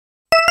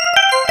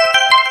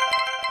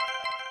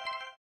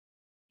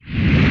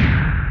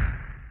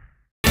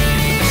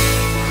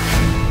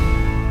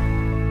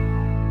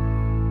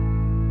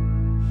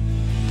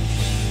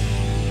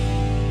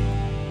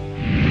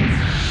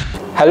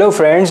Hello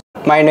friends,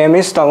 my name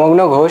is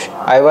Tamoghna Ghosh.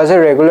 I was a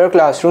regular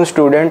classroom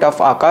student of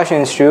Aakash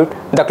Institute.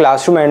 The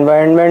classroom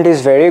environment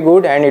is very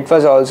good and it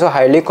was also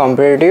highly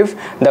competitive.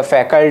 The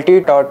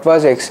faculty taught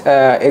us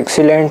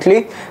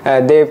excellently.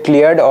 They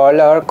cleared all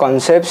our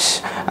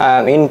concepts.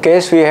 In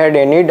case we had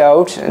any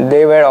doubts,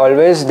 they were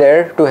always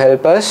there to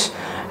help us.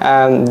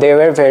 They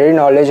were very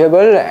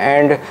knowledgeable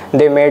and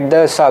they made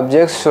the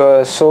subjects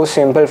so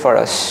simple for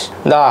us.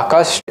 The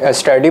Aakash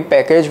study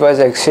package was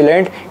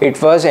excellent.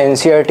 It was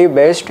NCERT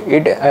based.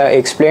 It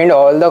explained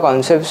all the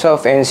concepts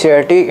of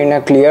NCERT in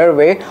a clear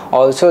way.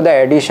 Also,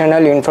 the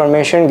additional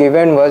information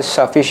given was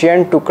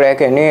sufficient to crack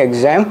any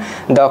exam.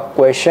 The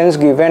questions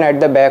given at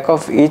the back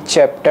of each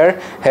chapter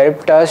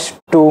helped us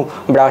to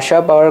brush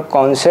up our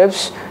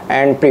concepts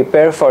and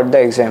prepare for the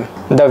exam.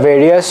 The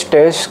various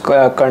tests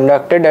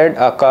conducted at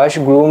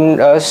Aakash groomed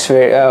us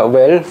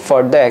well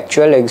for the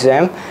actual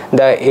exam.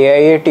 The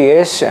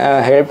AIATS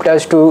helped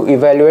us to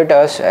evaluate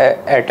us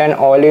at an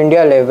all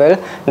India level.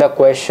 The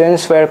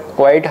questions were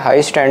quite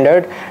high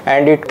standard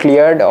and it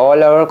cleared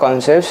all our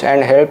concepts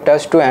and helped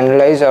us to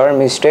analyze our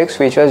mistakes,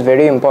 which was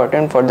very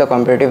important for the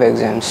competitive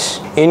exams.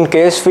 In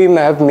case we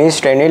have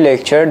missed any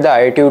lecture, the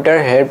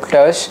iTutor helped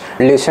us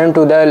listen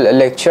to the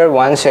lecture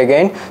once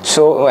again.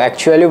 So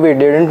actually we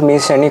didn't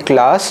miss any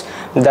class.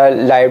 The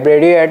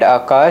library at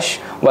Aakash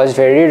was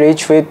very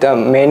rich with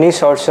many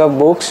sorts of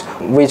books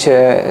which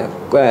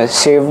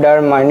saved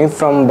our money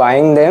from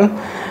buying them.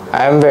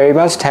 I am very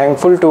much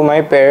thankful to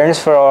my parents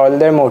for all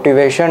their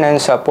motivation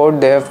and support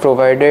they have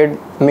provided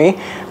me.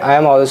 I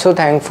am also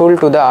thankful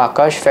to the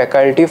Aakash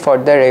faculty for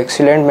their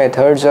excellent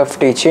methods of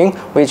teaching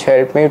which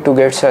helped me to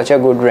get such a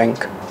good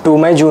rank. To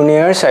my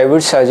juniors, I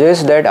would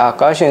suggest that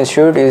Aakash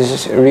Institute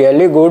is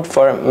really good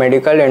for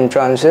medical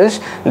entrances.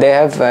 They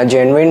have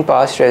genuine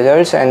past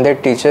results and they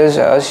teaches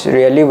us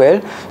really well.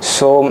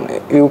 So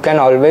you can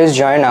always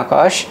join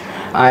Aakash.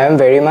 I am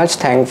very much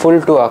thankful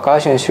to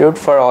Aakash Institute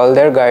for all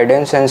their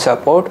guidance and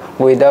support,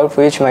 without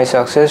which my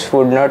success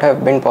would not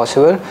have been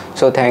possible.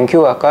 So thank you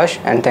Aakash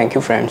and thank you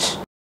friends.